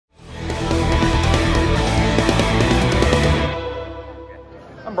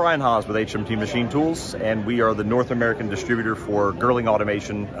Brian Haas with HMT Machine Tools, and we are the North American distributor for Gerling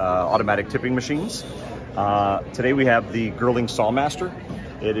Automation automatic tipping machines. Today we have the Gerling SawMaster.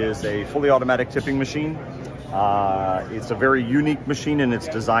 It is a fully automatic tipping machine. It's a very unique machine in its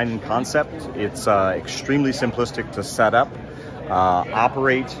design and concept. It's extremely simplistic to set up,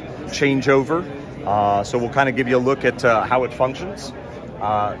 operate, change over. So we'll kind of give you a look at how it functions.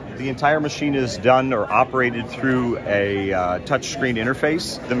 The entire machine is done or operated through a touchscreen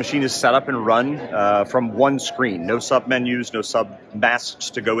interface. The machine is set up and run from one screen. No sub menus, no sub masks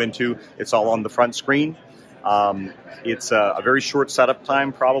to go into. It's all on the front screen. It's a very short setup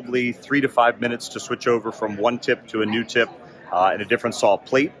time, probably 3 to 5 minutes to switch over from one tip to a new tip and a different saw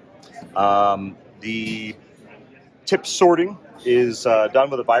plate. The tip sorting is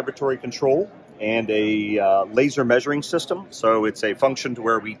done with a vibratory control and a laser measuring system. So it's a function to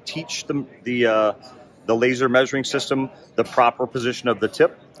where we teach the laser measuring system the proper position of the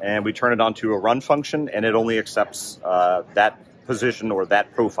tip, and we turn it onto a run function, and it only accepts that position or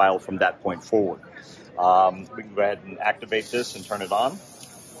that profile from that point forward. We can go ahead and activate this and turn it on.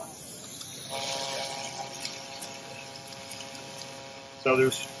 So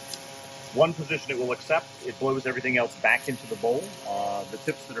there's one position it will accept. It blows everything else back into the bowl. The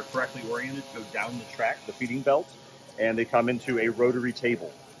tips that are correctly oriented go down the track, the feeding belt, and they come into a rotary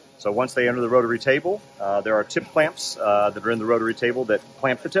table. So once they enter the rotary table, there are tip clamps that are in the rotary table that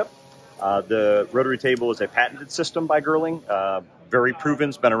clamp the tip. The rotary table is a patented system by Gerling, very proven,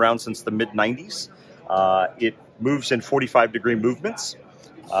 it's been around since the mid-90s. It moves in 45-degree movements.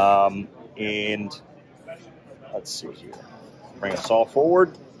 And let's see here. Bring a saw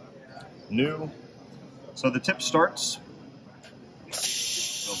forward. New. So the tip starts.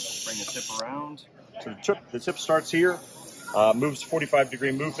 So bring the tip around. So the tip starts here, moves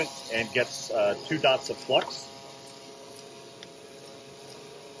 45-degree movement, and gets 2 dots of flux.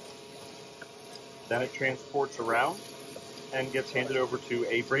 Then it transports around and gets handed over to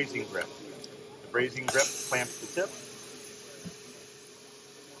a brazing grip. The brazing grip clamps the tip,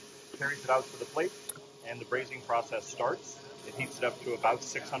 carries it out to the plate, and the brazing process starts. It heats it up to about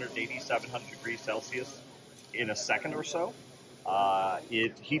 680, 700 degrees Celsius in a second or so.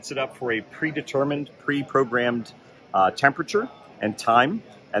 It heats it up for a predetermined, pre-programmed temperature and time.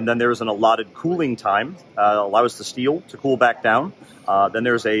 And then there's an allotted cooling time, allows the steel to cool back down. Then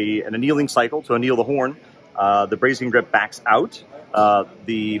there's an annealing cycle to anneal the horn. The brazing grip backs out.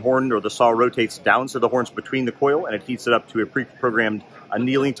 The horn or the saw rotates down so the horn's between the coil, and it heats it up to a pre-programmed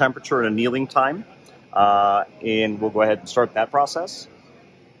annealing temperature and annealing time. And we'll go ahead and start that process.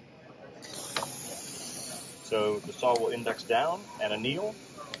 So the saw will index down and anneal,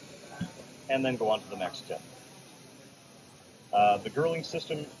 and then go on to the next tip. The Gerling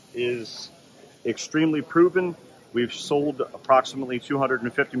system is extremely proven. We've sold approximately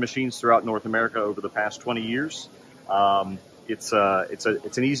 250 machines throughout North America over the past 20 years. It's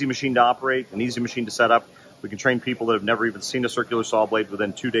an easy machine to operate, an easy machine to set up. We can train people that have never even seen a circular saw blade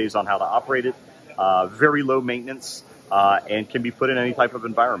within 2 days on how to operate it. Very low maintenance, and can be put in any type of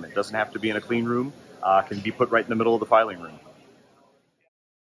environment. Doesn't have to be in a clean room. Can be put right in the middle of the filing room.